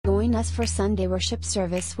us for Sunday worship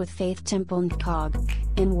service with Faith Temple Nkog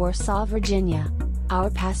in Warsaw, Virginia. Our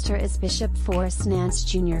pastor is Bishop Forrest Nance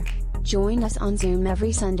Jr. Join us on Zoom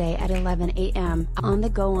every Sunday at 11 a.m. on the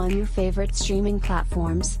go on your favorite streaming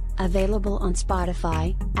platforms, available on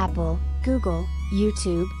Spotify, Apple, Google,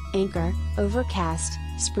 YouTube, Anchor, Overcast,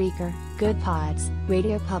 Spreaker, Good Pods,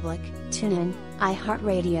 Radio Public, TuneIn,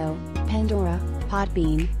 iHeartRadio, Pandora,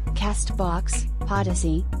 Podbean, Castbox,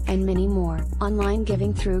 Podyssey, and many more. Online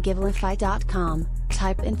giving through Givelify.com.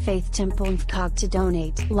 Type in Faith Temple Nkog to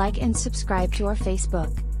donate. Like and subscribe to our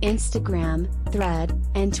Facebook, Instagram, Thread,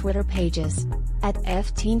 and Twitter pages at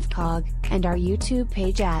ftnkog, and our YouTube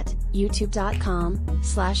page at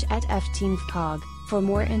youtube.com/@ftnkog. For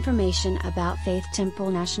more information about Faith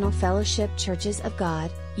Temple National Fellowship Churches of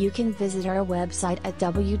God, you can visit our website at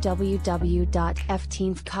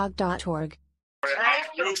www.ftnkog.org.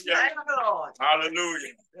 Hallelujah.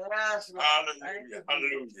 Hallelujah. Yes, Lord. Hallelujah.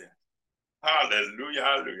 Hallelujah. Hallelujah.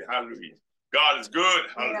 Hallelujah. Hallelujah. God is good.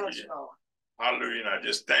 Hallelujah. Yes, Lord. Hallelujah. And I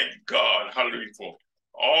just thank God, hallelujah, for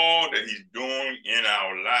all that he's doing in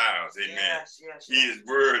our lives. Amen. Yes, yes, He is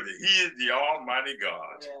worthy. He is the Almighty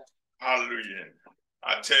God. yes. Hallelujah.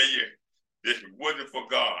 I tell you, if it wasn't for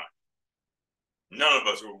God, none of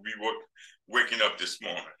us would be waking up this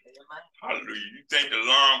morning. Hallelujah. You think the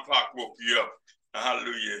alarm clock woke you up.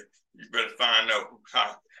 Hallelujah. You better find out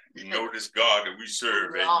how you know this God that we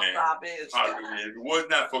serve. Amen. Hallelujah. If it was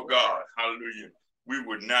not for God, hallelujah, we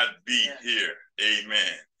would not be here.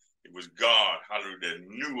 Amen. It was God, hallelujah, that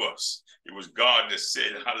knew us. It was God that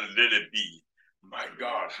said, hallelujah, let it be. My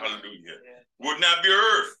God, hallelujah. It would not be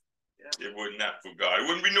earth. It was not for God. It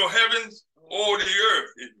wouldn't be no heavens or the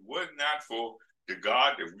earth. It was not for the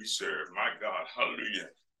God that we serve. My God, hallelujah.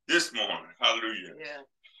 This morning, hallelujah.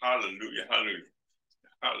 Hallelujah, hallelujah.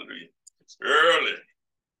 Hallelujah. Early,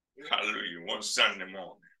 hallelujah, one Sunday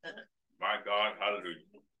morning. My God, hallelujah.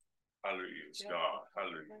 Hallelujah, it's God.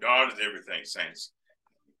 Hallelujah. God is everything, saints.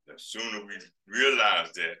 The sooner we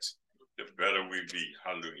realize that, the better we be.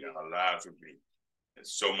 Hallelujah. Our lives will be.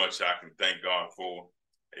 There's so much I can thank God for.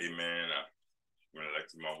 Amen.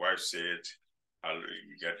 Like my wife said, hallelujah,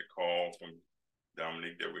 we got the call from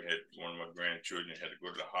Dominique that we had one of my grandchildren had to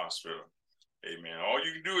go to the hospital. Amen. All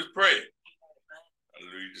you can do is pray.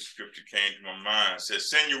 Hallelujah. The scripture came to my mind. It says,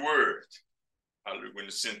 send your word. Hallelujah. When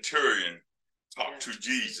the centurion talked to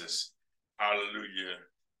Jesus, hallelujah,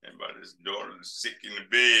 and about his daughter sick in the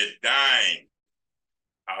bed, dying,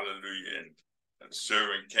 hallelujah, and the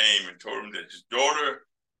servant came and told him that his daughter,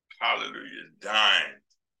 hallelujah, is dying.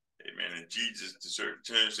 Amen. And Jesus, the servant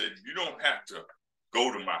said, you don't have to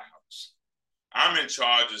go to my house. I'm in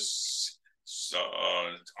charge of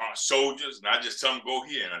our soldiers, and I just tell them go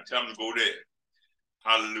here, and I tell them to go there.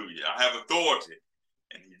 Hallelujah. I have authority.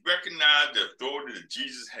 And he recognized the authority that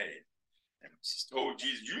Jesus had. And he told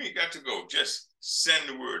Jesus, you ain't got to go. Just send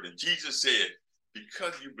the word. And Jesus said,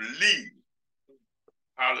 because you believe,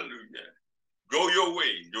 hallelujah, go your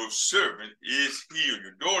way. Your servant is healed.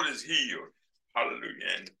 Your daughter is healed.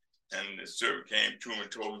 Hallelujah. And the servant came to him and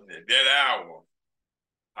told him that that hour,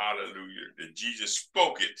 hallelujah, that Jesus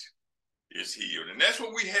spoke it, is healed. And that's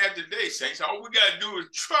what we have today, saints. All we got to do is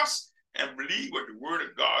trust and believe what the word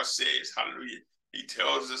of God says. Hallelujah. He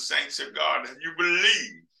tells the saints of God that you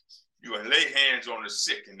believe, you will lay hands on the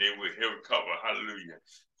sick and they will recover. Hallelujah.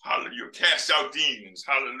 Hallelujah. Cast out demons.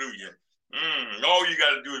 Hallelujah. All you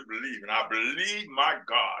got to do is believe. And I believe, my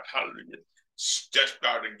God, hallelujah, stepped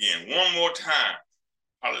out again one more time.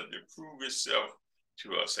 Hallelujah. Prove itself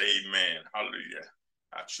to us. Amen. Hallelujah.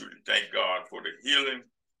 I truly thank God for the healing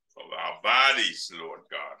of our bodies, Lord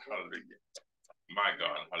God. Hallelujah. My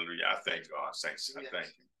God, hallelujah. I thank God, saints. I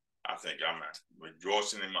thank him. I think I'm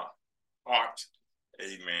rejoicing in my heart,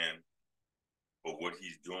 amen, for what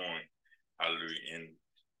he's doing, hallelujah, in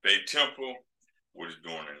Faith Temple, what he's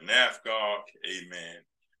doing in NAFGOG, amen,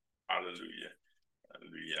 hallelujah,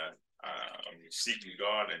 hallelujah. I'm seeking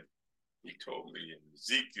God, and he told me in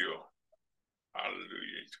Ezekiel,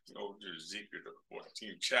 hallelujah, he took me over to Ezekiel, the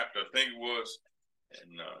 14th chapter, I think it was,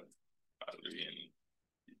 and hallelujah, and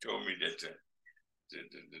he told me that the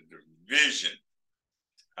vision,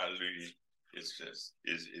 hallelujah, is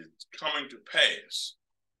coming to pass.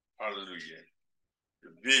 Hallelujah.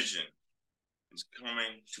 The vision is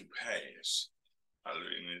coming to pass.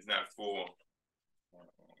 Hallelujah. And it's not for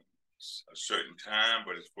a certain time,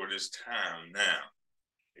 but it's for this time now.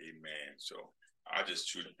 Amen. So I just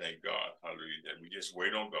truly thank God, hallelujah, that we just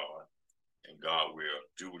wait on God, and God will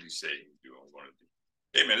do what he said he will do. I'm going to do.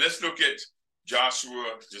 Amen. Let's look at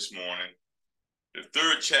Joshua this morning, the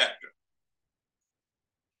 3rd chapter,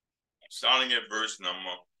 starting at verse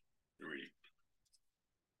number 3.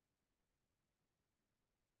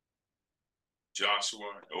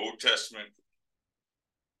 Joshua, Old Testament,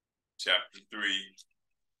 chapter 3,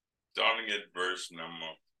 starting at verse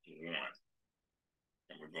number 1.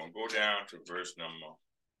 And we're going to go down to verse number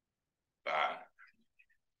 5.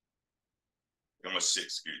 Number 6,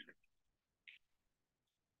 excuse me.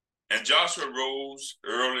 And Joshua rose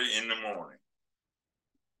early in the morning,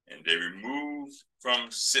 and they removed from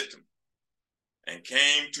Sittim and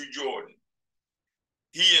came to Jordan,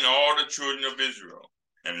 he and all the children of Israel,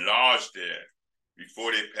 and lodged there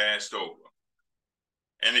before they passed over.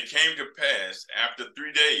 And it came to pass after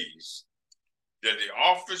 3 days that the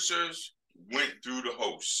officers went through the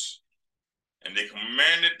hosts, and they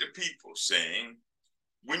commanded the people, saying,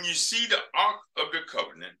 when you see the ark of the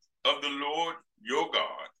covenant of the Lord your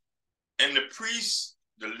God, and the priests,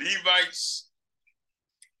 the Levites,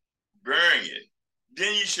 bearing it,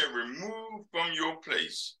 then you shall remove from your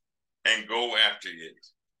place and go after it.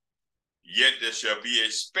 Yet there shall be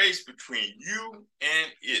a space between you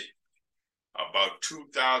and it, about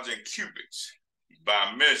 2,000 cubits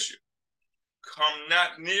by measure. Come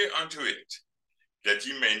not near unto it, that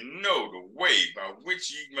ye may know the way by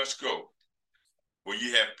which ye must go. For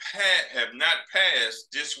ye have not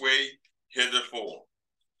passed this way hitherfore.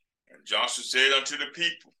 And Joshua said unto the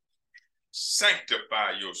people,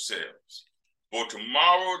 sanctify yourselves, for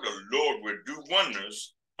tomorrow the Lord will do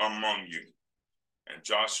wonders among you. And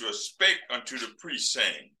Joshua spake unto the priests,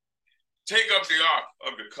 saying, take up the ark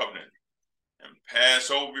of the covenant, and pass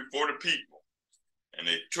over before the people. And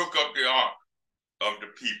they took up the ark of the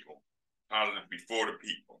people, hallelujah, before the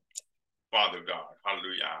people. Father God,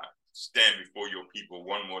 hallelujah, I stand before your people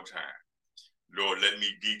one more time. Lord, let me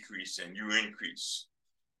decrease and you increase.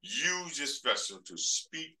 Use this vessel to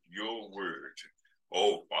speak your word.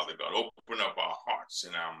 Oh, Father God, open up our hearts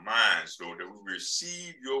and our minds, Lord, that we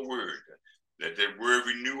receive your word. Let that word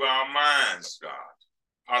renew our minds, God.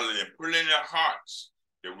 Hallelujah. Put it in our hearts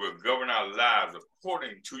that we'll govern our lives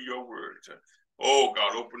according to your word. Oh,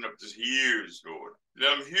 God, open up the ears, Lord.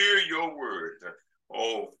 Let them hear your word.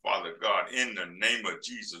 Oh, Father God, in the name of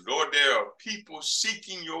Jesus. Lord, there are people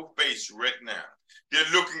seeking your face right now. They're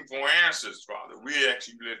looking for answers, Father. We ask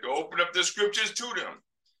you to open up the scriptures to them.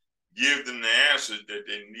 Give them the answers that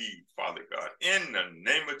they need, Father God. In the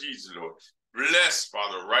name of Jesus, Lord. Bless,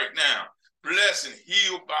 Father, right now. Bless and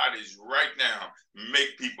heal bodies right now.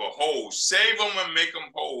 Make people whole. Save them and make them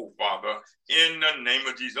whole, Father. In the name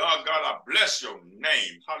of Jesus. Oh, God, I bless your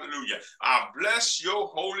name. Hallelujah. I bless your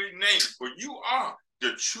holy name, for you are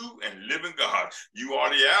the true and living God. You are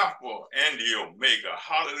the Alpha and the Omega.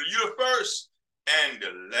 Hallelujah. You're the first and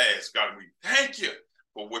the last. God, we thank you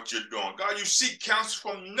for what you're doing. God, you seek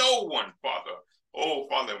counsel from no one, Father. Oh,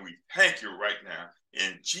 Father, we thank you right now.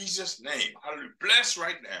 In Jesus' name. Hallelujah. Bless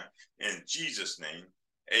right now. In Jesus' name.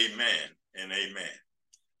 Amen and amen.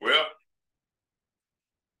 Well,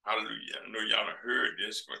 hallelujah. I know y'all have heard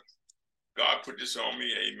this, but God put this on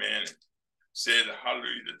me. Amen. And said,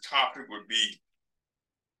 hallelujah, the topic would be,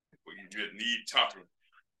 well, you just need topic.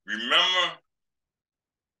 Remember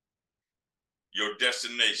your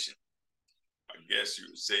destination. I guess you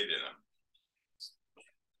would say that I'm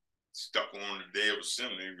stuck on the day of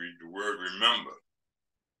assembly. Read the word remember.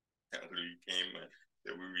 Hallelujah, came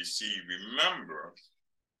that we received. Remember,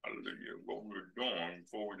 hallelujah, what we were doing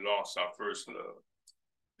before we lost our first love.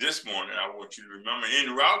 This morning, I want you to remember,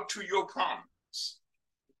 en route to your promise.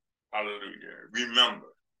 Hallelujah, remember.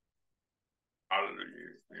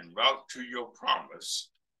 Hallelujah, en route to your promise.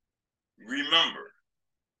 Remember.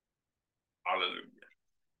 Hallelujah.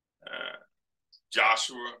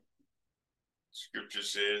 Joshua, scripture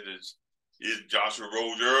says, Joshua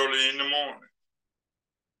rose early in the morning,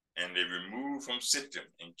 and they removed from Sittim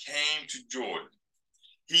and came to Jordan,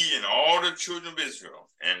 he and all the children of Israel,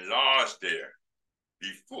 and lodged there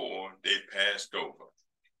before they passed over.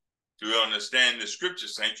 To understand the scripture,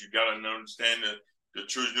 saints, you got to understand the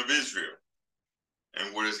children of Israel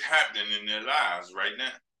and what is happening in their lives right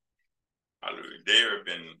now. Hallelujah. They have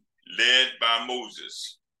been led by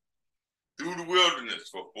Moses through the wilderness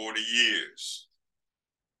for 40 years,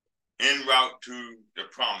 en route to the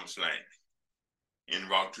promised land. En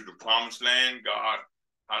route to the promised land, God,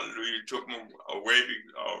 hallelujah, took them away,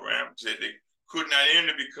 said they could not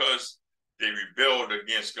enter because they rebelled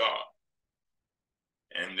against God.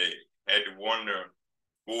 And they had to wander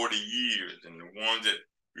 40 years, and the ones that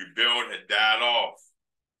rebelled had died off.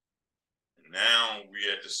 And now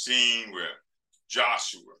we're at the scene where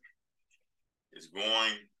Joshua is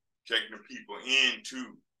going, taking the people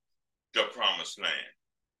into the promised land.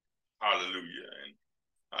 Hallelujah. And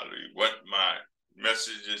hallelujah. What my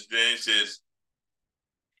message is then says,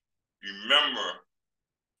 remember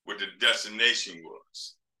what the destination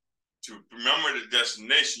was. to remember the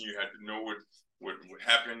destination, you have to know what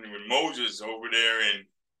happened with Moses over there in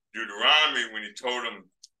Deuteronomy when he told them,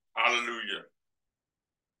 hallelujah,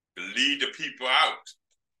 to lead the people out.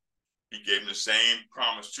 He gave them the same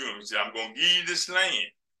promise to him. He said, I'm going to give you this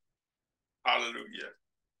land. Hallelujah.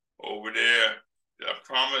 Over there, I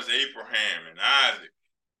promised Abraham and Isaac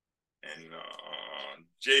and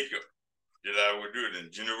Jacob that I would do it. In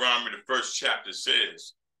Deuteronomy, the first chapter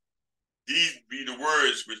says, these be the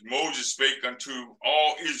words which Moses spake unto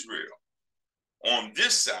all Israel on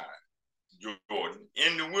this side Jordan,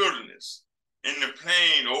 in the wilderness, in the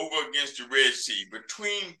plain over against the Red Sea,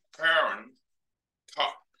 between Paran,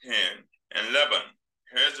 Tapan, and Lebanon,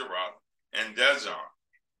 Hazeroth, and Dazan.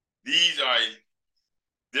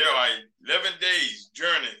 There are 11 days'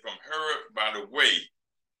 journey from Horeb by the way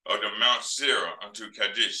of the Mount Seir unto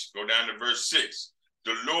Kadesh. Go down to verse 6.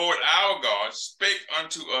 The Lord our God spake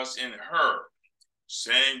unto us in Horeb,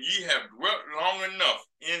 saying, ye have dwelt long enough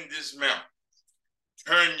in this mountain.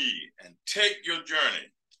 Turn ye and take your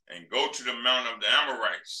journey and go to the mount of the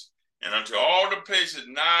Amorites and unto all the places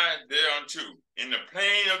nigh thereunto, in the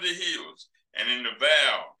plain of the hills and in the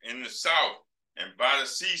vale, in the south and by the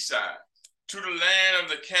seaside, to the land of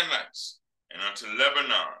the Canaanites and unto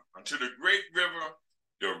Lebanon, unto the great river,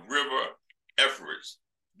 the river Euphrates.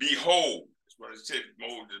 Behold, that's what it said,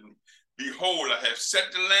 Moses, behold, I have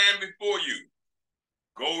set the land before you.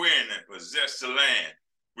 Go in and possess the land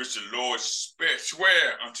which the Lord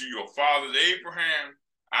swear unto your fathers Abraham,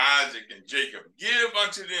 Isaac, and Jacob. Give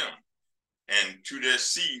unto them and to their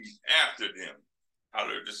seed after them.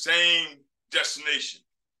 Hallelujah. The same destination,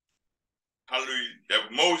 hallelujah,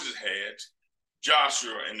 that Moses had,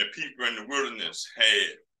 Joshua and the people in the wilderness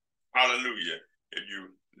had. Hallelujah. If you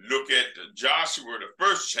look at Joshua, the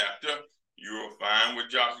first chapter, you will find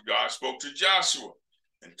what God spoke to Joshua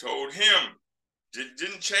and told him.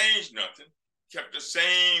 Didn't change nothing. Kept the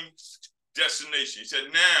same destination. He said,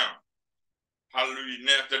 now, hallelujah,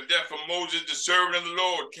 now after the death of Moses, the servant of the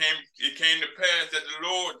Lord, it came to pass that the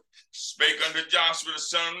Lord spake unto Joshua the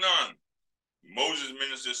son of Nun, Moses'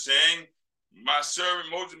 minister, saying, my servant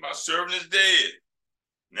Moses, my servant is dead.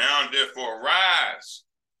 Now therefore arise,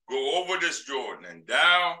 go over this Jordan, and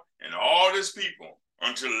thou and all this people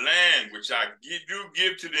unto the land which I do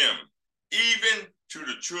give to them, even to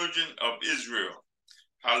the children of Israel.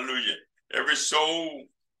 Hallelujah. Every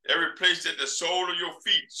place that the sole of your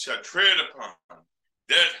feet shall tread upon,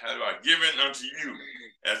 that have I given unto you,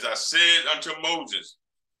 as I said unto Moses,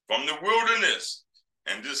 from the wilderness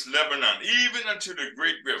and this Lebanon, even unto the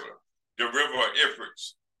great river, the river of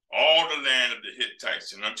Euphrates, all the land of the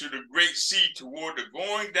Hittites, and unto the great sea toward the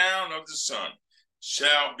going down of the sun,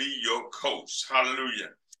 shall be your coast. Hallelujah.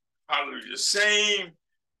 Hallelujah. The same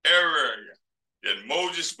area that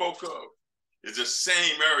Moses spoke of is the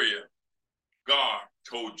same area God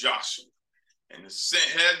told Joshua, and it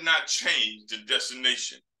has not changed the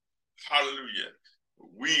destination. Hallelujah.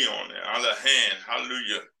 We, on the other hand,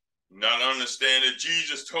 hallelujah, not understand that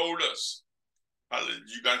Jesus told us, hallelujah,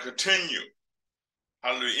 you got to continue,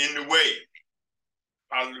 hallelujah, in the way,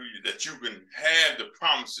 hallelujah, that you can have the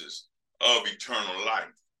promises of eternal life.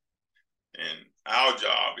 And our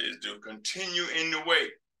job is to continue in the way.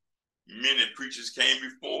 Many preachers came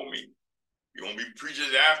before me. You're going to be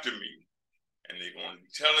preachers after me. And they're going to be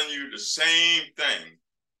telling you the same thing.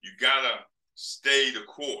 You got to stay the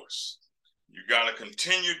course. You got to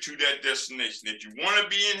continue to that destination. If you want to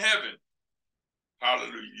be in heaven,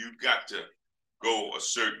 hallelujah, you got to go a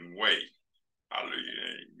certain way. Hallelujah.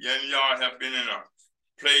 Yeah, y'all have been in a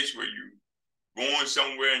place where you going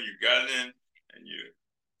somewhere and you got in and you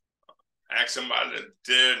ask somebody that's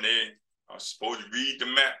there and they are supposed to read the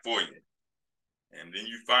map for you. And then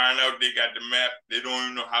you find out they got the map. They don't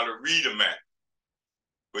even know how to read a map.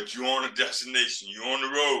 But you're on a destination. You're on the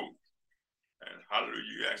road. And hallelujah,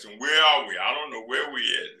 you ask them, where are we? I don't know where we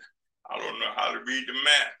at. I don't know how to read the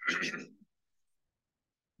map.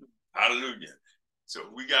 Hallelujah. So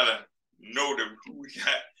we got to know that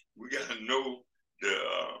we got to know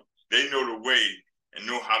they know the way and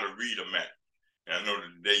know how to read a map. And I know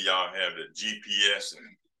that today y'all have the GPS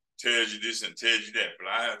and tells you this and tells you that, but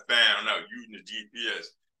I have found out using the GPS,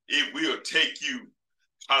 it will take you,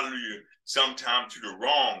 hallelujah, sometime to the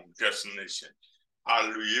wrong destination.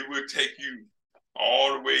 Hallelujah. It will take you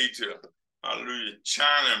all the way to, hallelujah,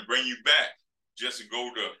 China and bring you back just to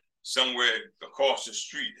go to somewhere across the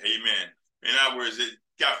street. Amen. In other words, it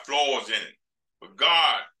got flaws in it. But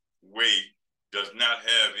God's way does not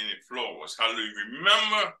have any flaws. Hallelujah.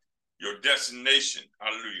 Remember your destination.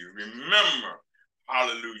 Hallelujah. Remember,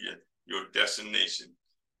 hallelujah, your destination.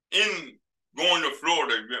 In going to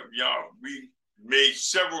Florida, y'all, we made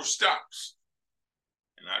several stops,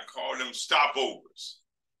 and I call them stopovers,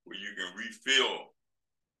 where you can refill,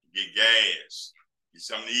 get gas, get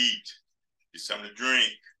something to eat, get something to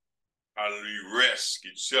drink, hallelujah, rest,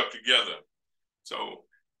 get yourself together. So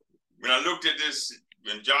when I looked at this,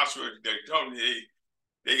 when Joshua, they told me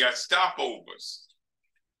they got stopovers.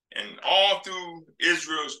 And all through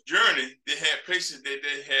Israel's journey, they had places that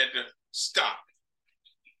they had to stop.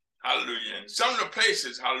 Hallelujah. And some of the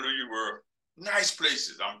places, hallelujah, were nice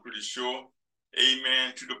places, I'm pretty sure.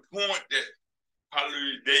 Amen. To the point that,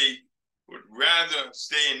 hallelujah, they would rather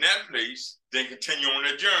stay in that place than continue on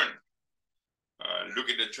their journey. Look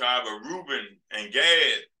at the tribe of Reuben and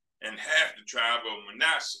Gad and half the tribe of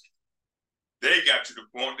Manasseh. They got to the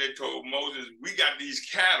point they told Moses, we got these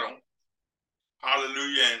cattle,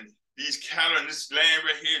 hallelujah, and these cattle in this land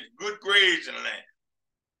right here, good grazing land.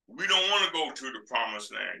 We don't want to go to the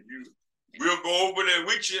promised land. We'll go over there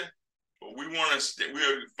with you, but we want to stay.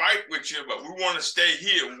 We'll fight with you, but we want to stay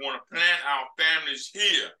here. We want to plant our families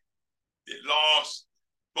here. They lost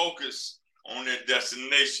focus on their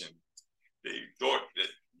destination. They thought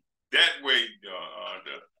that way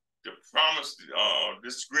the promise,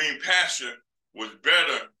 this green pasture was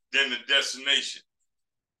better than the destination.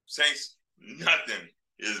 Saints, nothing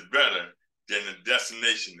is better than the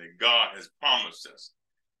destination that God has promised us.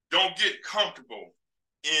 Don't get comfortable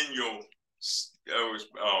in your,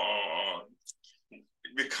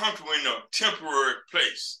 be comfortable in a temporary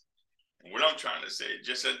place. And what I'm trying to say,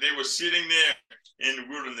 just as they were sitting there in the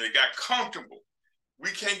wilderness, they got comfortable. We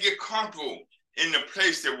can't get comfortable in the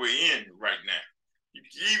place that we're in right now.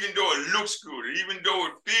 Even though it looks good, even though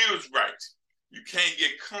it feels right, you can't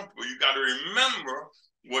get comfortable. You got to remember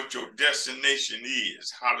what your destination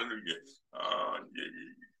is. Hallelujah.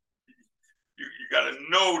 You got to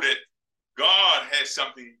know that God has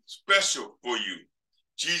something special for you.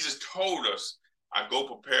 Jesus told us, I go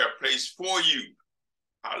prepare a place for you.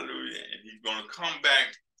 Hallelujah. And he's going to come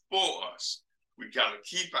back for us. We got to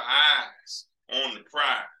keep our eyes on the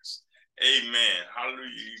prize. Amen. Hallelujah.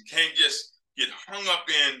 You can't just get hung up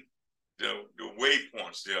in the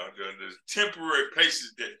waypoints, the temporary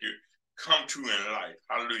places that you come to in life.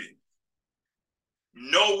 Hallelujah.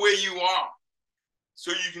 Know where you are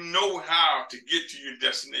so you can know how to get to your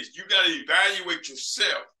destination. You got to evaluate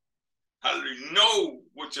yourself. Hallelujah. Know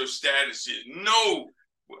what your status is. Know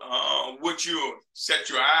what you set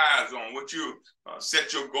your eyes on, what you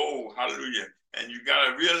set your goal. Hallelujah. And you got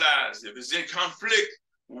to realize if it's in conflict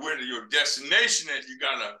with your destination, that you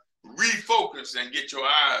got to refocus and get your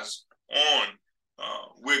eyes on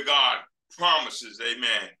where God promises.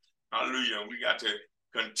 Amen. Hallelujah. We got to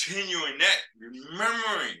continue in that,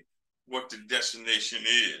 remembering what the destination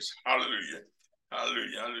is. Hallelujah.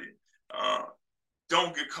 Hallelujah. Hallelujah.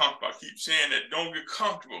 Don't get comfortable. I keep saying that. Don't get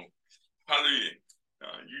comfortable. Hallelujah.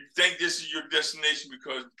 You think this is your destination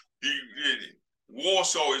because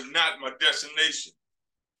Warsaw is not my destination.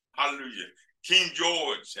 Hallelujah. King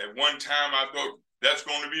George, at one time I thought that's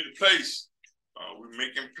going to be the place. We're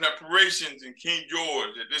making preparations in King George,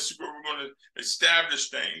 that this is where we're going to establish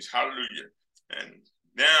things. Hallelujah. And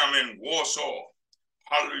now I'm in Warsaw.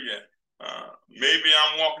 Hallelujah. Maybe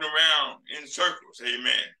I'm walking around in circles.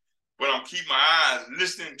 Amen. But I'm keeping my eyes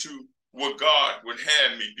listening to what God would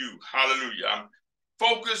have me do. Hallelujah. I'm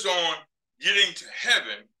focused on getting to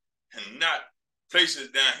heaven and not places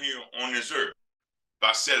down here on this earth. If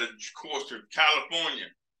I set a course to California,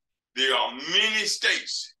 there are many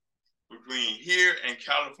states between here and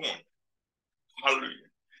California. Hallelujah.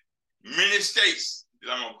 Many states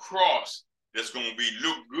that I'm going to cross that's going to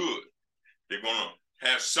look good. They're going to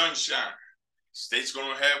have sunshine. States going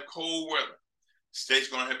to have cold weather. States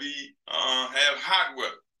going to have hot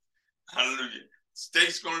weather. Hallelujah.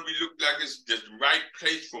 States going to look like it's the right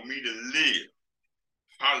place for me to live.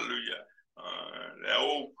 Hallelujah. That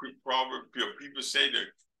old proverb, people say the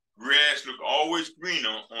grass look always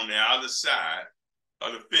greener on the other side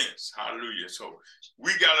of the fence. Hallelujah. So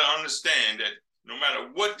we got to understand that no matter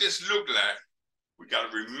what this look like, we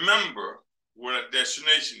got to remember what our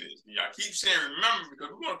destination is. I keep saying remember because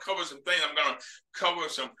we're going to cover some things. I'm going to cover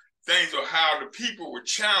some things of how the people were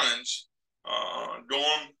challenged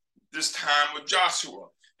during this time with Joshua,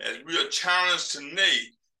 as we are challenged today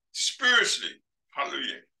spiritually.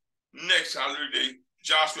 Hallelujah. Next, hallelujah,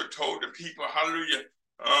 Joshua told the people, hallelujah,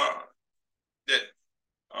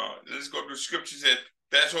 let's go to the scriptures that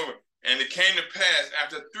pass over. And it came to pass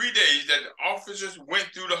after 3 days that the officers went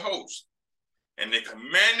through the host, and they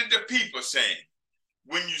commanded the people, saying,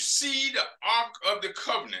 when you see the ark of the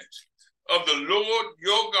covenant of the Lord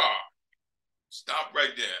your God, stop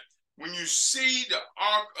right there. When you see the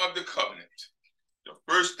ark of the covenant, the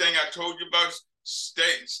first thing I told you about is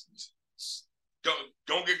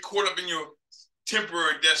don't get caught up in your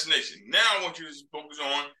temporary destination. Now I want you to focus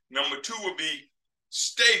on, number 2 would be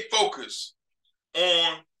stay focused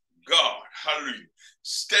on God. Hallelujah.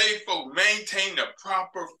 Stay focused. Maintain the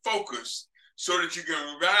proper focus so that you can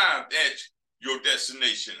arrive at your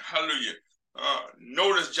destination. Hallelujah.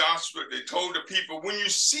 Notice Joshua, they told the people, when you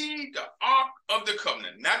see the Ark of the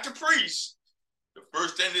Covenant, not the priest, the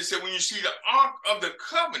first thing they said, when you see the Ark of the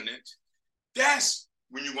Covenant, that's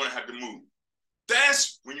when you're going to have to move.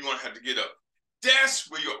 That's when you're going to have to get up. That's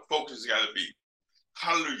where your focus has got to be.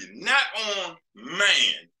 Hallelujah. Not on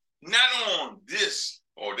man, not on this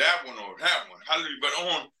or that one or that one. Hallelujah. But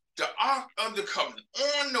on the Ark of the Covenant,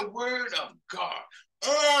 on the word of God,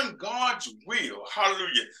 on God's will.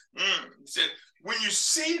 Hallelujah. He said, when you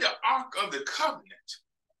see the Ark of the Covenant,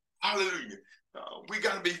 hallelujah, we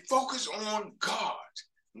got to be focused on God,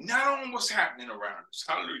 not on what's happening around us.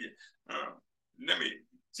 Hallelujah. Let me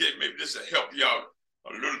see, maybe this will help you out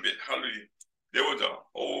a little bit. Hallelujah. There was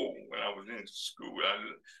when I was in school,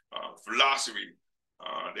 philosophy,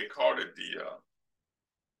 they called it the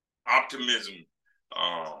optimism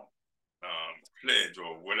pledge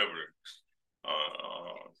or whatever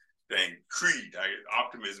thing, creed,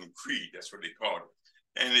 optimism creed, that's what they called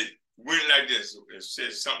it. And it went like this. It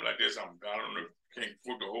says something like this. I don't know, can't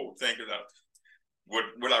put the whole thing, because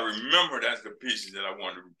what I remember, that's the pieces that I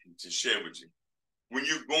wanted to share with you. When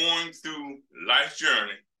you're going through life's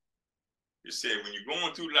journey, it said, when you're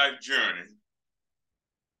going through life's journey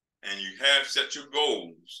and you have set your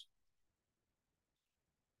goals,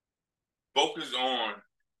 focus on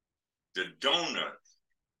the donut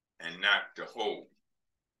and not the hole.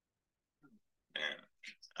 And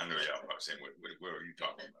I know y'all probably saying, what are you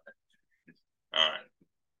talking about? All right.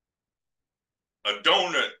 A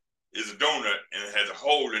donut is a donut and it has a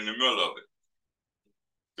hole in the middle of it.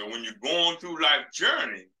 So when you're going through life's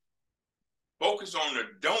journey, focus on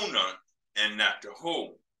the donut and not the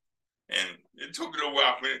hole. And it took a little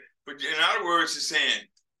while for it, but in other words, it's saying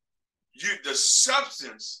the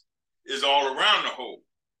substance is all around the hole.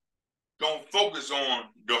 Don't focus on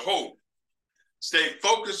the hole. Stay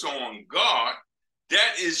focused on God.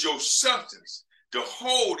 That is your substance. The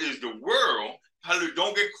whole is the world. Hallelujah.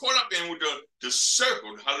 Don't get caught up in with the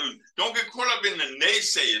circle. Hallelujah. Don't get caught up in the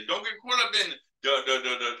naysayers. Don't get caught up in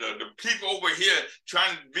the people over here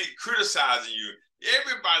trying to be criticizing you.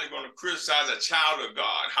 Everybody's going to criticize a child of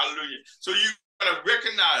God. Hallelujah. So you got to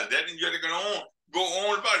recognize that, and you got to go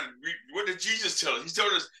on about it. What did Jesus tell us? He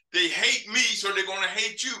told us they hate me, so they're going to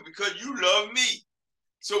hate you because you love me.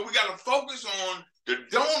 So we got to focus on the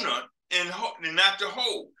donut and not the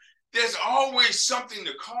whole. There's always something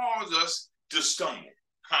to cause us to stumble.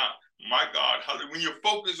 My God, hallelujah. When you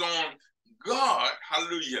focus on God,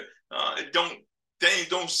 hallelujah, things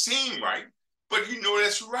don't seem right, but you know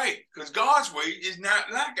that's right, because God's way is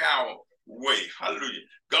not like our way. Hallelujah.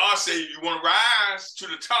 God says you want to rise to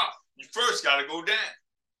the top, you first got to go down.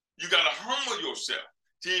 You got to humble yourself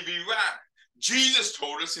till you be right. Jesus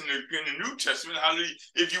told us in the New Testament, hallelujah,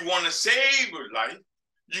 if you want to save your life,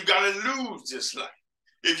 you got to lose this life.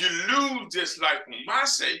 If you lose this life for my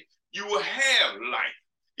sake, you will have life,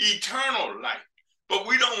 eternal life. But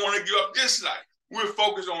we don't want to give up this life. We're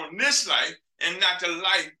focused on this life and not the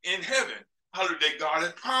life in heaven. Hallelujah, that God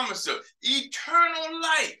has promised us. Eternal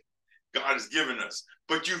life God has given us.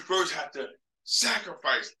 But you first have to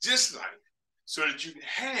sacrifice this life so that you can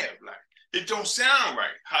have life. It don't sound right.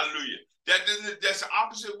 Hallelujah. That's the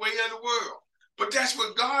opposite way of the world. But that's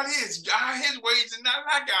what God is. His ways are not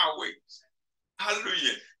like our ways.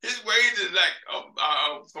 Hallelujah. His ways is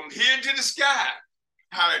like from here to the sky,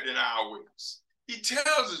 higher than our ways. He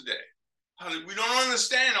tells us that. Hallelujah. We don't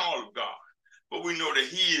understand all of God, but we know that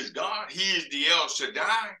he is God. He is the El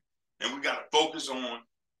Shaddai. And we got to focus on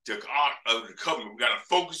the Ark of the Covenant. We got to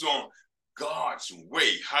focus on God's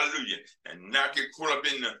way. Hallelujah. And not get caught up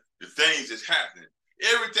in the things that's happening.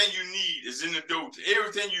 Everything you need is in the dough.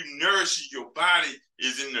 Everything you nourish your body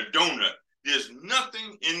is in the donut. There's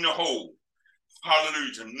nothing in the hole,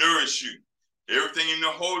 hallelujah, to nourish you. Everything in the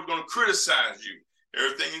hole is going to criticize you.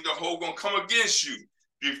 Everything in the hole is going to come against you,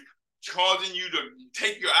 causing you to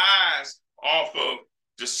take your eyes off of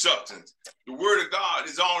the substance. The word of God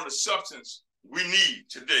is all the substance we need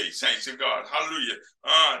today, saints of God. Hallelujah.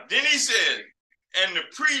 Then he said, and the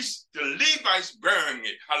priests, the Levites, bearing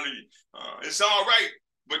it. Hallelujah. It's all right,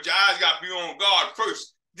 but your eyes got to be on God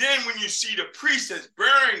first. Then when you see the priests that's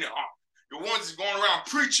bearing the ark, the ones that's going around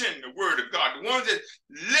preaching the word of God, the ones that's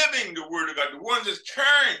living the word of God, the ones that's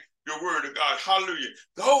carrying the word of God, hallelujah.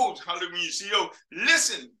 Those, hallelujah, when you see those,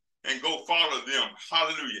 listen and go follow them.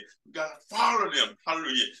 Hallelujah. You got to follow them.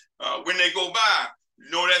 Hallelujah. When they go by,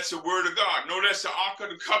 know that's the word of God. Know that's the Ark of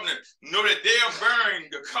the Covenant. Know that they are bearing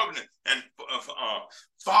the covenant and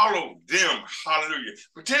follow them. Hallelujah.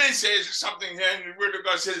 But then it says something here in the word of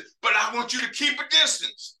God says, but I want you to keep a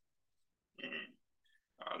distance.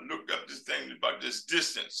 I looked up this thing about this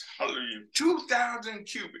distance. Hallelujah. 2,000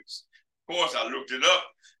 cubits. Of course, I looked it up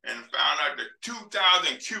and found out that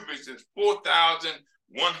 2,000 cubits is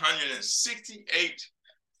 4,168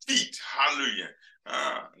 feet. Hallelujah.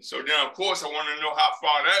 So then, of course, I want to know how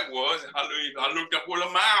far that was. Hallelujah. I looked up what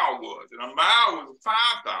a mile was, and a mile was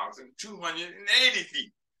 5,280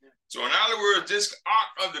 feet. So in other words, this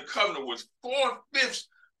Ark of the Covenant was 4/5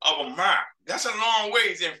 of a mile. That's a long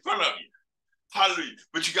ways in front of you. Hallelujah.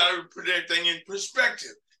 But you got to put everything in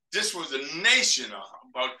perspective. This was a nation of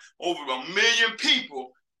about over 1 million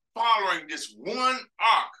people following this one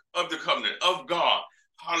Ark of the Covenant of God.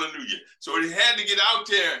 Hallelujah. So they had to get out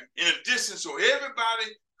there in a distance so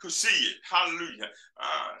everybody could see it. Hallelujah.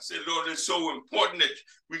 I said, Lord, it's so important that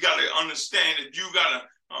we got to understand that you got to,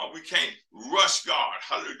 we can't rush God.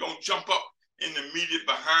 Hallelujah. Don't jump up in the media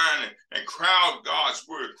behind and crowd God's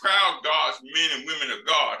word, crowd God's men and women of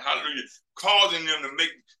God. Hallelujah. Causing them to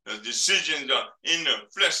make decisions in the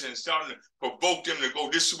flesh and starting to provoke them to go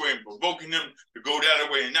this way and provoking them to go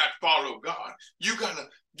that way and not follow God. You got to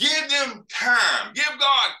give them time. Give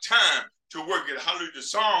God time to work it. Hallelujah. The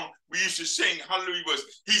song we used to sing, hallelujah,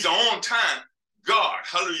 was he's on time God.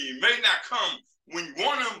 Hallelujah. He may not come when you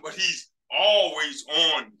want him, but he's always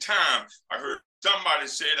on time. I heard somebody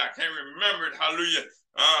say it. I can't remember it. Hallelujah.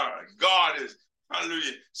 God is,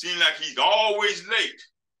 hallelujah, seems like he's always late,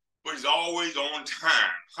 but he's always on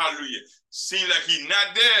time. Hallelujah. Seems like he's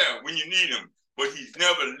not there when you need him, but he's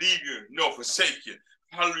never leave you nor forsake you.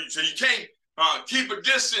 Hallelujah. So you can't keep a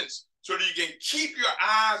distance so that you can keep your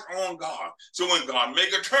eyes on God. So when God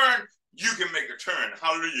make a turn, you can make a turn.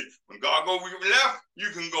 Hallelujah. When God go left,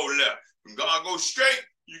 you can go left. When God goes straight,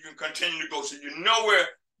 you can continue to go. So you know where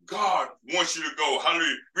God wants you to go.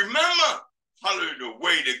 Hallelujah. Remember, hallelujah, the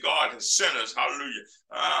way that God has sent us. Hallelujah.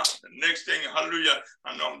 The next thing, hallelujah,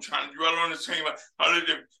 I know I'm trying to dwell on this thing, but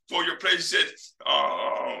hallelujah, for your place says,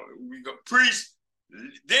 we go, priest,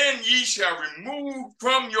 then ye shall remove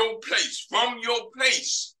from your place,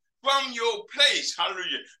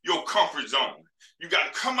 hallelujah, your comfort zone. You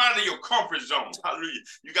got to come out of your comfort zone. Hallelujah.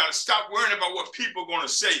 You got to stop worrying about what people are going to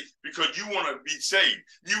say because you want to be saved.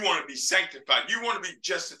 You want to be sanctified. You want to be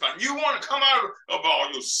justified. You want to come out of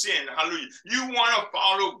all your sin. Hallelujah. You want to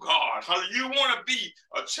follow God. Hallelujah. You want to be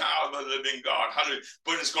a child of the living God. Hallelujah.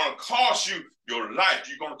 But it's going to cost you your life.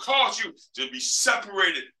 You're going to cost you to be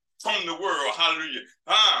separated from the world. Hallelujah.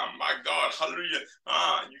 My God. Hallelujah.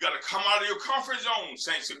 You got to come out of your comfort zone,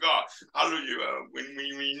 saints of God. Hallelujah. When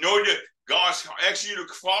you know that God's asking you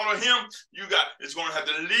to follow him, it's going to have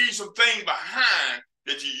to leave some things behind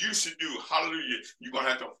that you used to do. Hallelujah. You're going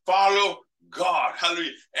to have to follow God.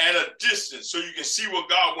 Hallelujah. At a distance so you can see what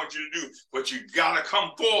God wants you to do. But you got to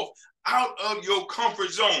come forth out of your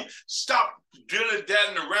comfort zone. Stop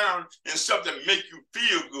dilly-dallying around in stuff that make you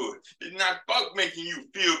feel good. It's not about making you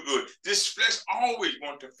feel good. This flesh always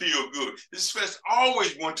wants to feel good. This flesh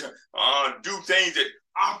always wants to do things that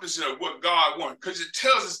opposite of what God wants. Because it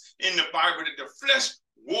tells us in the Bible that the flesh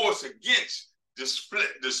wars against the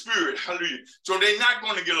spirit. Hallelujah. So they're not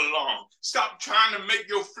going to get along. Stop trying to make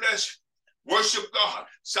your flesh worship God.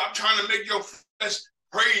 Stop trying to make your flesh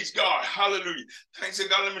praise God. Hallelujah. Thanks to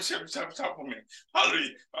God. Let me stop for a minute.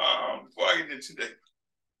 Hallelujah. Before I get into today.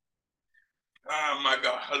 My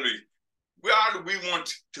God. Hallelujah. Where do we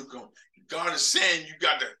want to go? God is saying you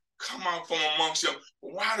got to come out from amongst them.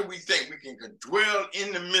 Why do we think we can dwell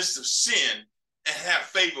in the midst of sin and have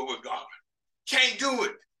favor with God? Can't do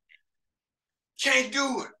it. Can't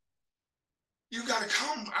do it. You got to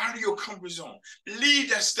come out of your comfort zone. Leave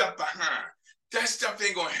that stuff behind. That stuff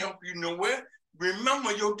ain't going to help you nowhere.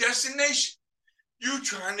 Remember your destination. You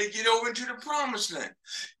trying to get over into the promised land.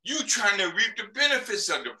 You trying to reap the benefits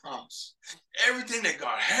of the promise. Everything that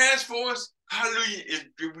God has for us, hallelujah,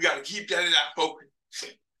 we got to keep that in our focus.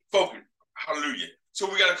 Focus. Hallelujah. So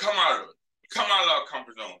we got to come out of it. Come out of our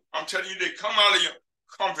comfort zone. I'm telling you, they come out of your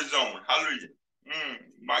comfort zone. Hallelujah.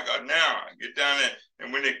 My God, now get down there.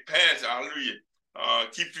 And when they pass, hallelujah,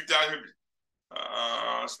 keep 2,000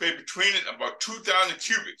 space between it, about 2,000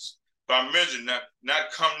 cubits by measure,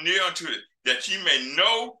 not come near unto it, that ye may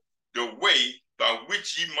know the way by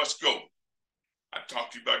which ye must go. I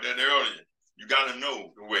talked to you about that earlier. You got to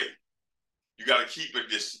know the way. You got to keep a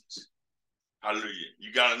distance. Hallelujah.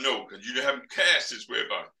 You got to know, because you haven't cast this way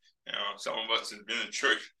about it. Some of us have been in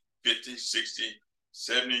church 50, 60,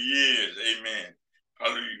 70 years, amen.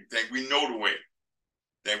 Hallelujah. Think we know the way.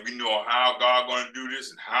 Think we know how God going to do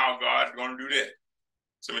this and how God's going to do that.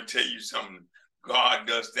 So let me tell you something. God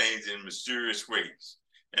does things in mysterious ways.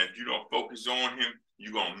 And if you don't focus on him,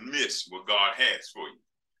 you're going to miss what God has for you.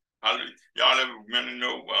 Hallelujah. Y'all ever remember to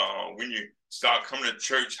know when you start coming to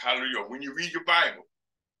church, hallelujah, when you read your Bible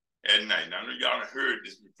at night. Now, I know y'all have heard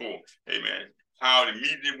this before. Amen. How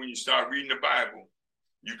immediately when you start reading the Bible,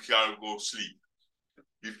 you gotta go to sleep.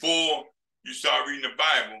 Before you start reading the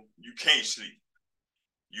Bible, you can't sleep.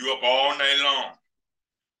 You up all night long.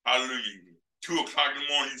 Hallelujah. 2 o'clock in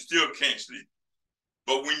the morning, you still can't sleep.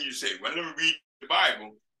 But when you say, well, let me read the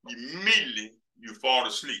Bible, immediately you fall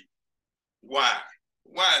asleep. Why?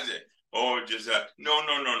 Why is that? Oh, just no.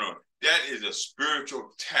 That is a spiritual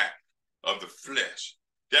attack of the flesh.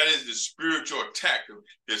 That is the spiritual attack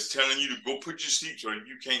that's telling you to go put your sleep so that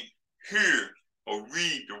you can't hear or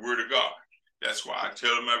read the word of God. That's why I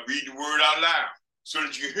tell them I read the word out loud so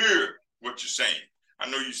that you hear what you're saying. I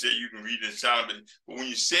know you say you can read it in silence, but when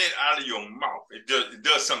you say it out of your mouth, it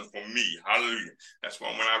does something for me. Hallelujah. That's why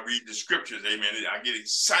when I read the scriptures, amen, I get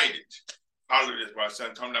excited. Hallelujah. That's why I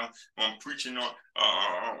said, come down when I'm preaching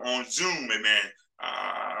on Zoom, amen.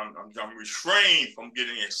 I'm restrained from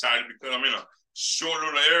getting excited because I'm in a short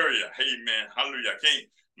little area. Amen. Hallelujah. I can't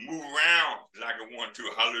move around like I want to.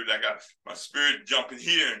 Hallelujah. I got my spirit jumping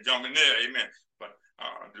here and jumping there. Amen. But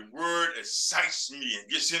the word excites me and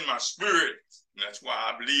gets in my spirit. And that's why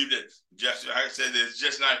I believe that, just like I said, it's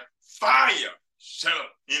just like fire shut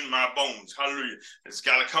up in my bones. Hallelujah. It's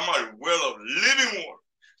got to come out a well of living water.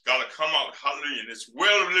 Got to come out. Hallelujah. And this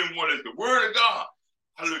well of living water is the word of God.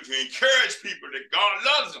 Hallelujah. To encourage people that God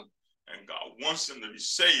loves them and God wants them to be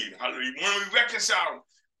saved. Hallelujah. When we reconcile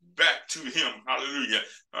back to him. Hallelujah.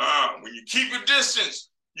 When you keep a distance,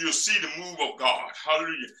 you'll see the move of God.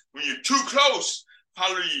 Hallelujah. When you're too close,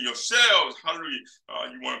 hallelujah, yourselves, hallelujah,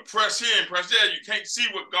 you want to press here and press there, you can't see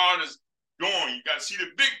what God is doing. You got to see the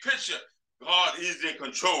big picture. God is in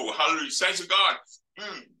control. Hallelujah. Saints of God,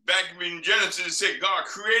 back in Genesis, it said God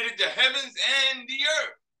created the heavens and the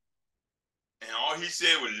earth. And all he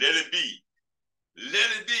said was, let it be. Let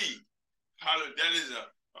it be. Hallelujah. That is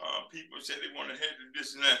people say they want to head to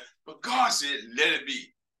this and that. But God said, let it be.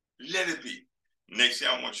 Let it be. Next thing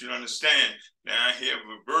I want you to understand, now I have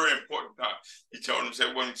a very important part. He told them,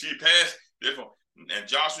 said, when you see past, therefore, and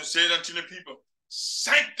Joshua said unto the people,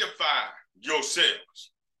 sanctify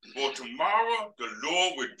yourselves. For tomorrow the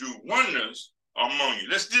Lord will do wonders among you.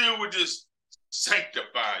 Let's deal with this.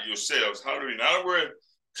 Sanctify yourselves. Hallelujah. In other words,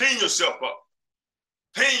 clean yourself up.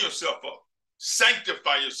 Clean yourself up.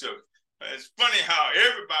 Sanctify yourself. It's funny how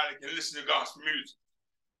everybody can listen to gospel music.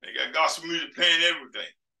 They got gospel music playing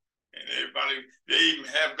everything. And everybody, they even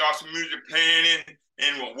have gospel music playing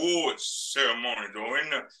in awards ceremonies or in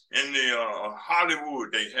the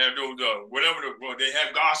Hollywood. They have those, they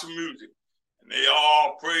have gospel music. And they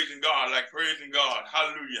all praising God, like praising God.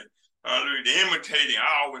 Hallelujah. Hallelujah. They're imitating.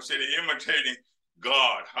 I always say they're imitating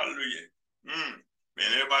God. Hallelujah.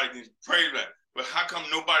 Man, everybody can praise that. But how come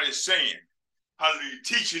nobody's saying, hallelujah,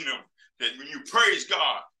 teaching them that when you praise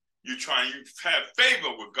God, you have favor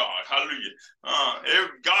with God. Hallelujah.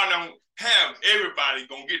 God don't have everybody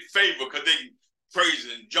gonna get favor because they praise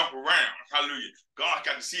and jump around. Hallelujah. God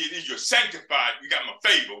got to see it is you're sanctified. You got my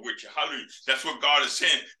favor with you. Hallelujah. That's what God is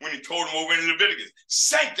saying when he told him over in Leviticus.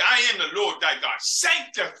 I am the Lord thy God.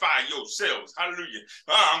 Sanctify yourselves. Hallelujah.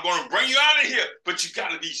 I'm going to bring you out of here, but you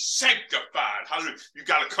got to be sanctified. Hallelujah. You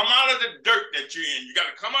got to come out of the dirt that you're in. You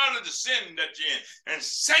got to come out of the sin that you're in and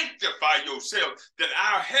sanctify yourself that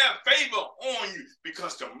I'll have favor on you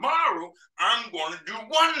because tomorrow I'm going to do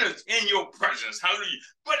wonders in your presence. Hallelujah.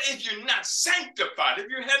 But if you're not sanctified, if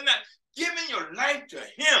you have not given your life to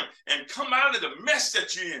him and come out of the mess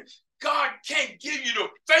that you're in, God can't give you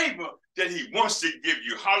the favor that he wants to give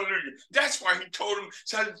you. Hallelujah. That's why he told him,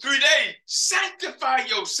 so in 3 days, sanctify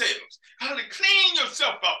yourselves. Hallelujah. Clean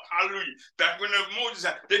yourself up. Hallelujah. Back when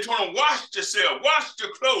Moses, they told him, wash yourself, wash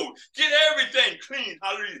your clothes, get everything clean.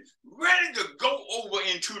 Hallelujah. Ready to go over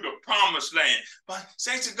into the promised land. But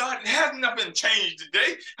saints of God, has nothing changed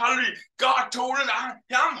today. Hallelujah. God told us,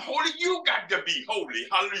 I'm holy. You got to be holy.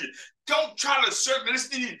 Hallelujah. Don't try to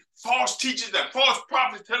listen to these false teachers and false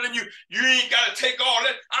prophets telling you ain't got to take all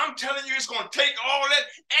that. I'm telling you it's going to take all that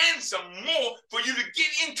and some more for you to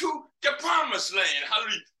get into the promised land.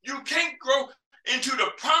 Hallelujah. You can't grow into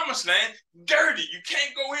the promised land dirty. You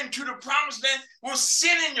can't go into the promised land with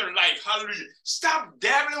sin in your life. Hallelujah. Stop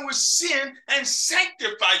dabbling with sin and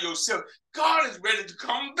sanctify yourself. God is ready to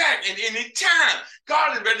come back at any time.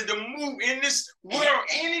 God is ready to move in this world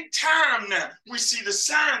any time now. We see the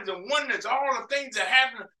signs and wonders, all the things that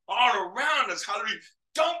happen all around us. Hallelujah.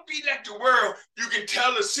 Don't be like the world. You can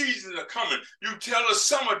tell the seasons are coming. You tell the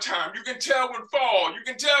summertime. You can tell when fall. You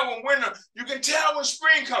can tell when winter. You can tell when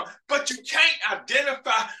spring comes. But you can't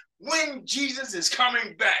identify when Jesus is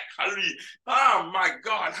coming back. Hallelujah. Oh, my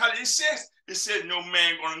God. It says no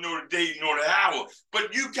man going to know the day nor the hour.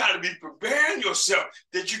 But you got to be preparing yourself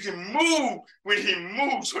that you can move when he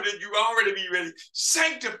moves so that you already be ready,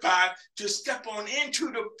 sanctified to step on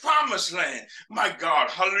into the promised land. My God,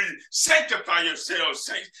 hallelujah. Sanctify yourselves,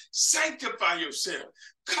 saints. Sanctify yourself.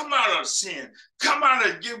 Come out of sin. Come out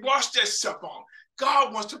of it. Wash that stuff off.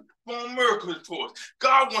 God wants to perform miracles for us.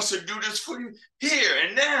 God wants to do this for you here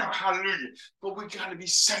and now. Hallelujah. But we got to be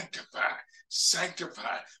sanctified.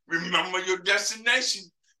 Sanctified. Remember your destination.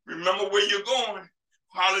 Remember where you're going.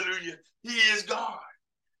 Hallelujah. He is God.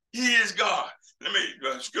 He is God. Let me,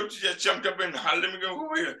 scripture just jumped up in. Let me go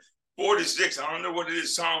over here. 46. I don't know what it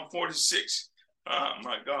is. Psalm 46.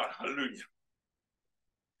 My God. Hallelujah.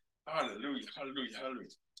 Hallelujah. Hallelujah.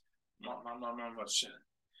 Hallelujah.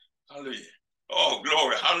 Hallelujah. Oh,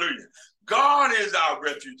 glory. Hallelujah. God is our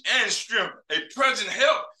refuge and strength, a present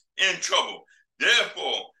help in trouble.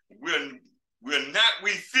 Therefore, will not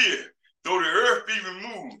we fear, though the earth be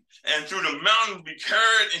removed, and through the mountains be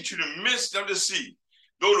carried into the midst of the sea,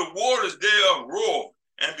 though the waters thereof roar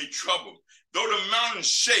and be troubled, though the mountains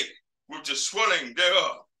shake with the swelling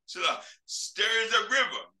thereof. So there is a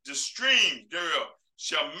river, the streams thereof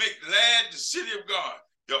shall make glad the city of God,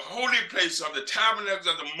 the holy place of the tabernacles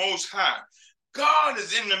of the Most High. God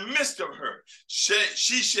is in the midst of her.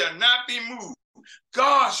 She shall not be moved.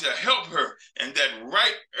 God shall help her, and that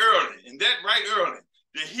right early,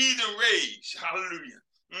 the heathen rage. Hallelujah.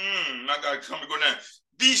 My God, come and go down.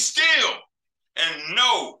 Be still and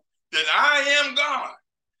know that I am God.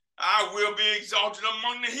 I will be exalted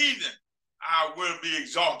among the heathen. I will be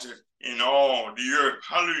exalted in all the earth.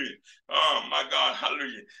 Hallelujah. Oh, my God.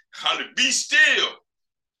 Hallelujah. Hallelujah. Be still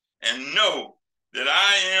and know that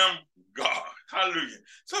I am God. Hallelujah.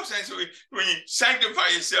 So I'm saying, so when you sanctify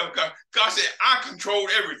yourself, God said, I control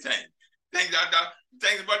everything. Things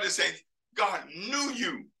about this saying, God knew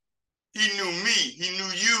you. He knew me. He knew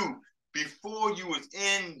you before you was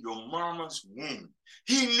in your mama's womb.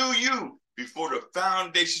 He knew you before the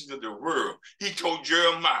foundations of the world. He told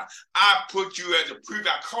Jeremiah, I put you as a priest.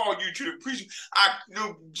 I called you to the priest. I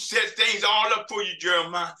set things all up for you,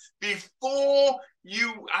 Jeremiah.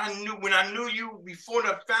 When I knew you before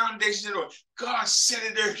the foundations of the world, God set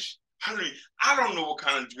it there. Hallelujah. I don't know what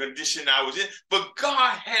kind of condition I was in, but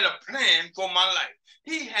God had a plan for my life.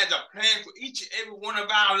 He has a plan for each and every one of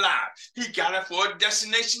our lives. He got it for a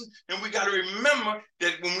destination, and we got to remember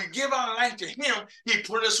that when we give our life to him, he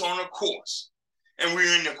put us on a course. And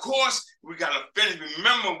we're in the course, we got to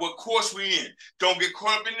remember what course we're in. Don't get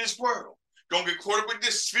caught up in this world. Don't get caught up with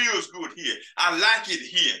this feels good here. I like it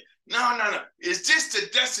here. No. Is this the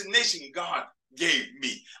destination God gave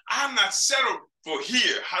me? I'm not settled for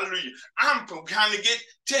here. Hallelujah. I'm trying to get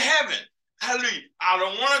to heaven. Hallelujah. I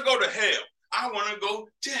don't want to go to hell. I want to go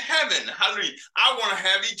to heaven. Hallelujah. I want to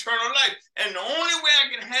have eternal life. And the only way I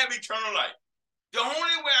can have eternal life,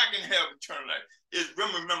 is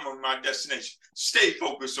remember my destination. Stay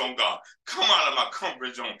focused on God. Come out of my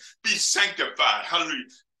comfort zone. Be sanctified. Hallelujah.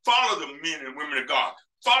 Follow the men and women of God.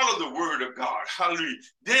 Follow the word of God. Hallelujah.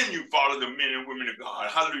 Then you follow the men and women of God.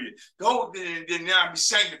 Hallelujah. Go then now be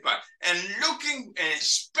sanctified. And looking and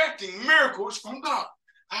expecting miracles from God.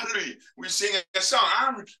 Hallelujah. We sing a song.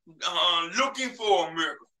 I'm looking for a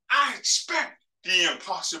miracle. I expect the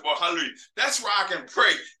impossible. Hallelujah. That's why I can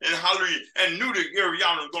pray and hallelujah and knew that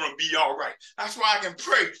Ariana was going to be all right. That's why I can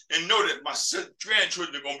pray and know that my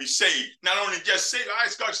grandchildren are going to be saved. Not only just saved, I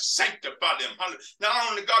ask God to sanctify them. Hallelujah. Not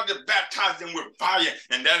only God to baptize them with fire,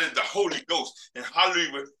 and that is the Holy Ghost. And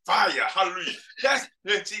hallelujah, with fire. Hallelujah.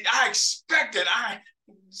 I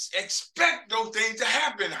expect those things to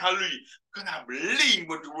happen. Hallelujah. Because I believe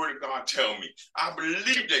what the word of God tells me. I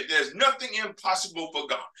believe that there's nothing impossible for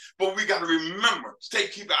God. But we got to remember,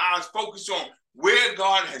 keep our eyes focused on where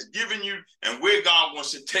God has given you and where God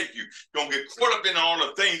wants to take you. Don't get caught up in all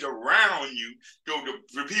the things around you.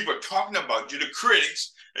 The people talking about you, the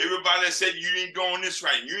critics, everybody that said you ain't doing this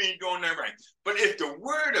right, you ain't doing that right. But if the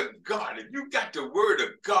word of God, if you got the word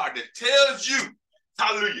of God that tells you,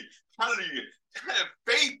 hallelujah, hallelujah, have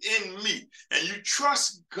faith in me and you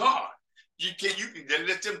trust God, You can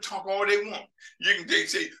let them talk all they want. They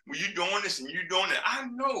say, well, you doing this and you doing that. I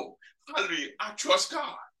know. Hallelujah. I trust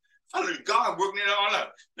God. Hallelujah. God working it all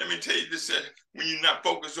out. Let me tell you this, when you're not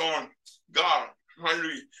focused on God,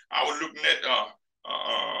 hallelujah. I was looking at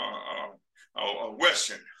a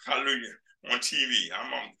Western, hallelujah, on TV.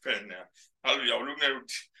 I'm on the pen now. Hallelujah. I was looking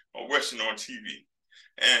at a Western on TV.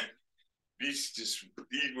 And these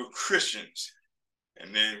were Christians.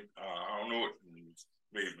 And then, I don't know what,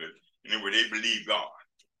 but anyway, they believe God.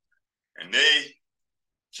 And they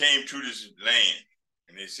came to this land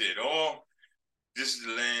and they said, oh, this is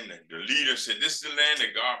the land that the leader said, this is the land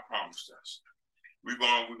that God promised us. We're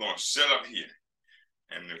gonna set up here.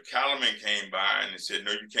 And the cattlemen came by and they said,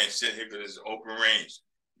 no, you can't sit here because it's open range.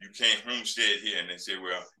 You can't homestead here. And they said,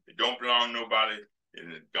 well, it don't belong to nobody.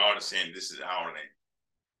 And God is saying, this is our land.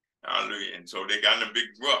 Hallelujah. And so they got in a big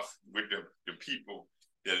rough with the people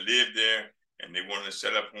that lived there, and they wanted to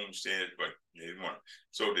set up homesteads, but they didn't want to.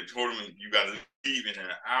 So they told them, you got to leave in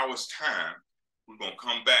an hour's time. We're going to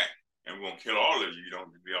come back, and we're going to kill all of you. You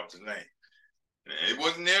don't be off the land. And it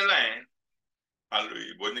wasn't their land.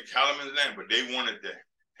 Hallelujah. It wasn't the cattlemen's land, but they wanted to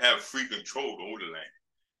have free control over the land.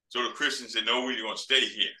 So the Christians said, no, we're going to stay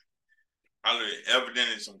here. Hallelujah.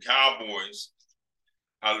 Evidently, some cowboys,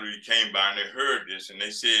 hallelujah, came by and they heard this, and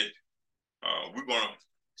they said, we're going to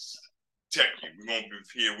protect you. We're going to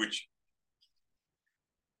be here with you.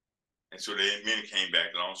 And so the men came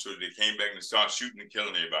back along. So they came back and started shooting and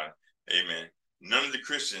killing everybody. Amen. None of the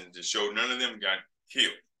Christians that showed, none of them got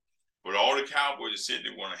killed. But all the cowboys that said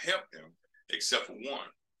they want to help them, except for one,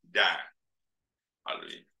 died.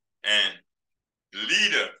 Hallelujah. And the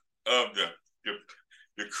leader of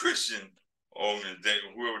the Christian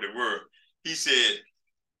organization, whoever they were, he said,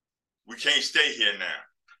 we can't stay here now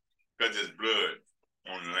because there's blood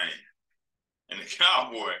on the land. And the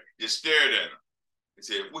cowboy just stared at him and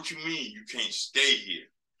said, what you mean you can't stay here?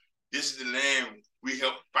 This is the land we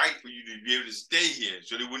helped fight for you to be able to stay here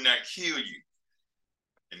so they would not kill you.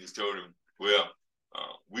 And he told him, well,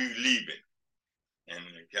 we're leaving. And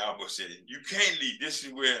the cowboy said, you can't leave. This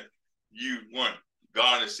is where you want.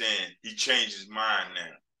 God is saying he changed his mind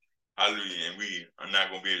now. Hallelujah. And we are not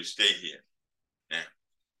going to be able to stay here. Now,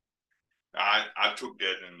 I took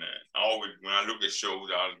that and I always, when I look at shows,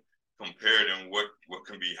 I'll compare them what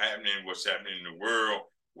can be happening, what's happening in the world,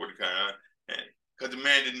 because the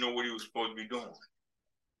man didn't know what he was supposed to be doing.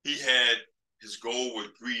 He had, his goal was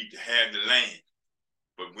greed to have the land.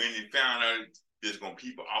 But when he found out there's going to be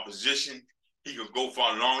people opposition, he could go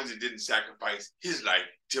for as long as he didn't sacrifice his life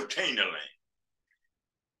to obtain the land.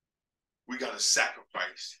 We got to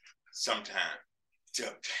sacrifice sometime to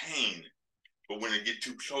obtain. But when it get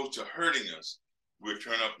too close to hurting us, we'll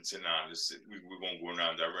turn up and say, nah, we're going to go in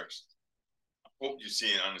our direction. I hope you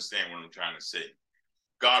see and understand what I'm trying to say.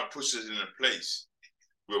 God puts us in a place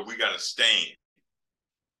where we got to stand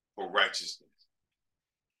for righteousness.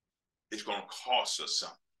 It's going to cost us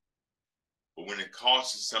something. But when it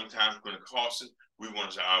costs us, sometimes when it costs us, we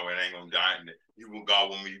want to say, oh, it ain't going to die.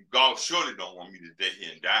 God surely don't want me to stay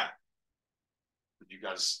here and die. But you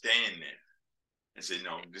got to stand there and say,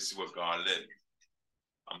 no, this is what God led me.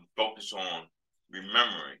 I'm focused on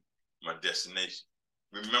remembering my destination.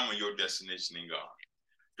 Remember your destination in God.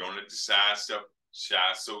 Don't let the side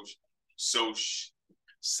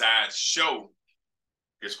show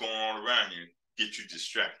that's going on around you get you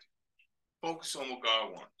distracted. Focus on what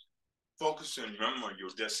God wants. Focus and remember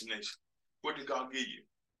your destination. What did God give you?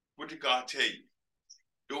 What did God tell you?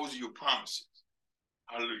 Those are your promises.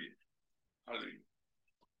 Hallelujah. Hallelujah.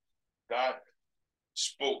 God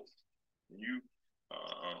spoke.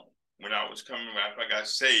 When I was coming, after I got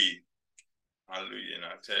saved, hallelujah, and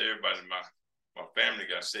I tell everybody, my family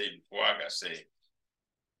got saved before I got saved.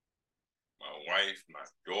 My wife, my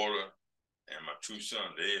daughter, and my two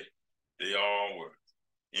sons, they all were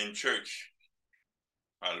in church.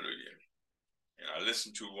 Hallelujah. And I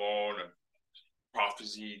listened to all the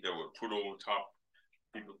prophecy that were put over top.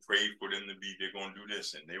 People prayed for them to be, they're going to do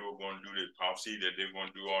this, and they were going to do this prophecy that they're going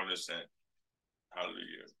to do all this, and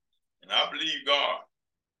hallelujah. And I believe God,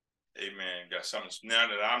 amen, got something now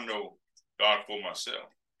that I know God for myself.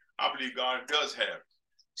 I believe God does have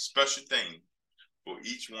special things for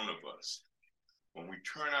each one of us. When we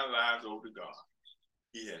turn our lives over to God,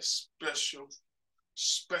 he has special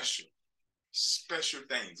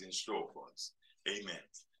things in store for us. Amen.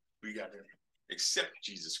 We got to accept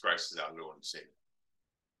Jesus Christ as our Lord and Savior.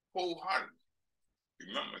 Wholeheartedly.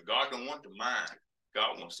 Remember, God don't want the mind.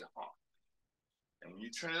 God wants the heart. And when you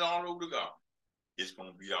turn it all over to God, it's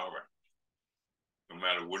going to be all right. No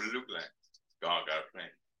matter what it looks like, God got a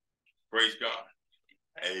plan. Praise God.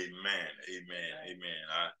 Amen. Amen. Amen.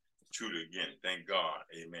 truly again, thank God.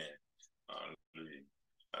 Amen. Hallelujah.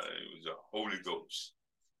 It was the Holy Ghost.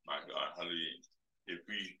 My God. Hallelujah. If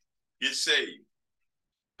we get saved,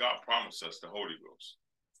 God promised us the Holy Ghost.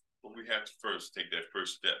 But we have to first take that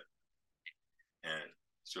first step, and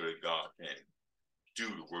so that God can do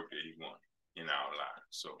the work that He wants in our lives.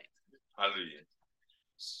 So, hallelujah.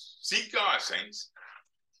 Seek God, saints.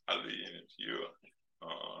 Hallelujah. And if you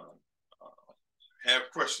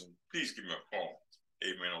have questions, please give me a call.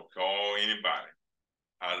 Amen. Or call anybody.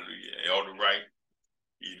 Hallelujah. Elder Wright,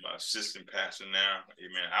 he's my assistant pastor now.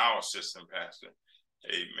 Amen. Our assistant pastor.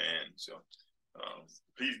 Amen. So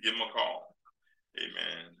please give him a call.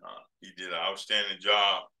 Amen. He did an outstanding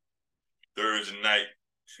job Thursday night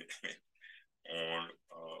on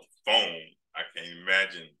phone. I can't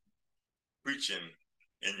imagine preaching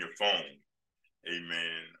in your phone.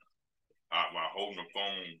 Amen. While holding the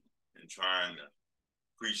phone and trying to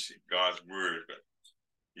preach God's word, but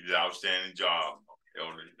he did an outstanding job.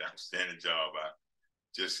 Elder, did an outstanding job.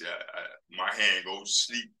 My hand goes to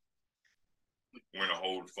sleep when I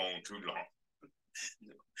hold the phone too long.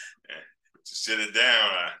 And to sit it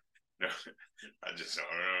down, I just so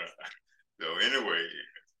anyway,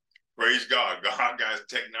 praise God. God got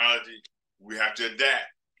technology. We have to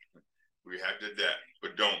adapt. We have to adapt,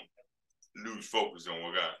 but don't lose focus on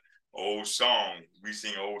what God. Old songs, we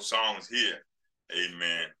sing old songs here.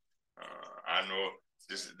 Amen. I know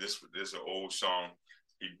this is an old song.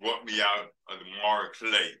 He brought me out of the marred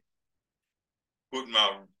clay, put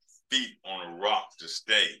my feet on a rock to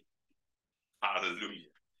stay. Hallelujah.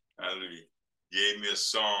 Hallelujah. Gave me a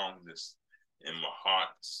song that's in my heart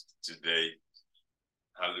today.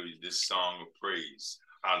 Hallelujah. This song of praise.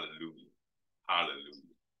 Hallelujah.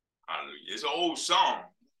 Hallelujah. Hallelujah. It's an old song,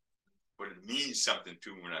 but it means something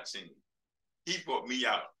to me when I sing it. He brought me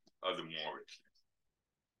out of the marred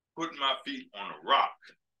clay, put my feet on a rock.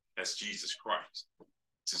 That's Jesus Christ.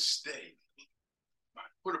 To stay.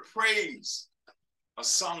 Put a praise, a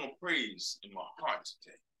song of praise in my heart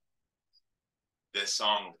today. That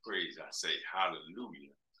song of praise, I say,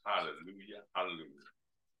 hallelujah, hallelujah, hallelujah.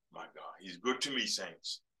 My God, He's good to me,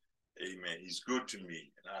 saints. Amen. He's good to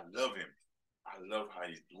me, and I love Him. I love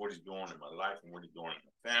what He's doing in my life and what He's doing in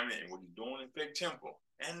my family and what He's doing in Faith Temple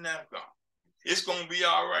and now God. It's going to be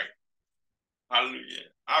all right. Hallelujah.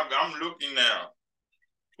 I'm looking now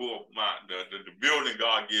for the building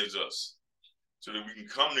God gives us so that we can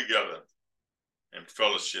come together and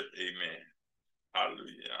fellowship. Amen.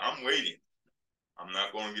 Hallelujah. I'm waiting. I'm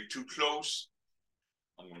not going to get too close.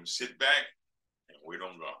 I'm going to sit back and wait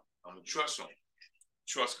on God. I'm going to trust Him.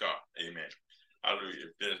 Trust God. Amen. Hallelujah.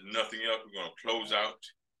 If there's nothing else, we're going to close out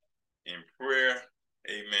in prayer.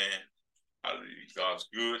 Amen. Hallelujah. God's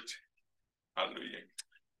good. Hallelujah.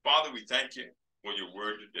 Father, we thank you for your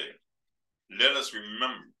word today. Let us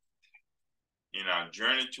remember in our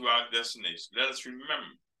journey to our destination, let us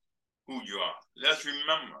remember who you are. Let us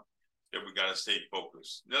remember that we got to stay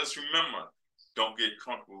focused. Let us remember, don't get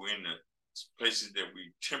comfortable in the places that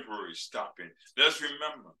we temporarily stop in. Let us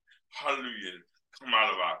remember, hallelujah, come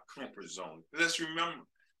out of our comfort zone. Let us remember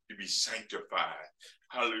to be sanctified.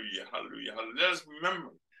 Hallelujah, hallelujah, hallelujah. Let us remember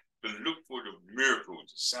to look for the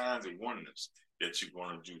miracles, the signs and wonders that you're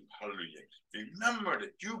going to do. Hallelujah. Remember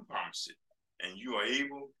that you promised it and you are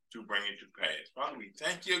able to bring it to pass. Father, we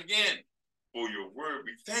thank you again for your word.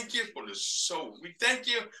 We thank you for the soul. We thank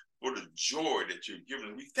you for the joy that you're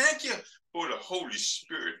giving. We thank you for the Holy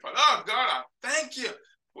Spirit. Father, oh God, I thank you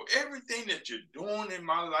for everything that you're doing in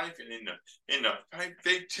my life and in the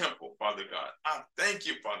Faith Temple, Father God. I thank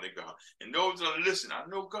you, Father God. And those that are listening, I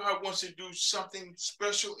know God wants to do something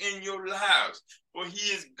special in your lives. For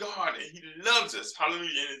He is God and He loves us. Hallelujah.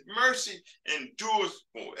 And His mercy endures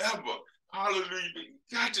forever. Hallelujah.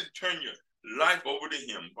 You got to turn your life over to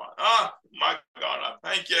Him, Father. Ah, my God, I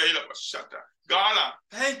thank you. God, I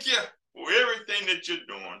thank you for everything that you're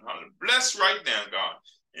doing. Hallelujah. Bless right now, God.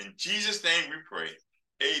 In Jesus' name we pray.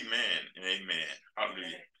 Amen and amen.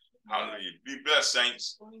 Hallelujah. Hallelujah. Be blessed,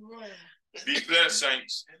 saints. Be blessed,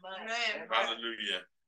 saints. Hallelujah.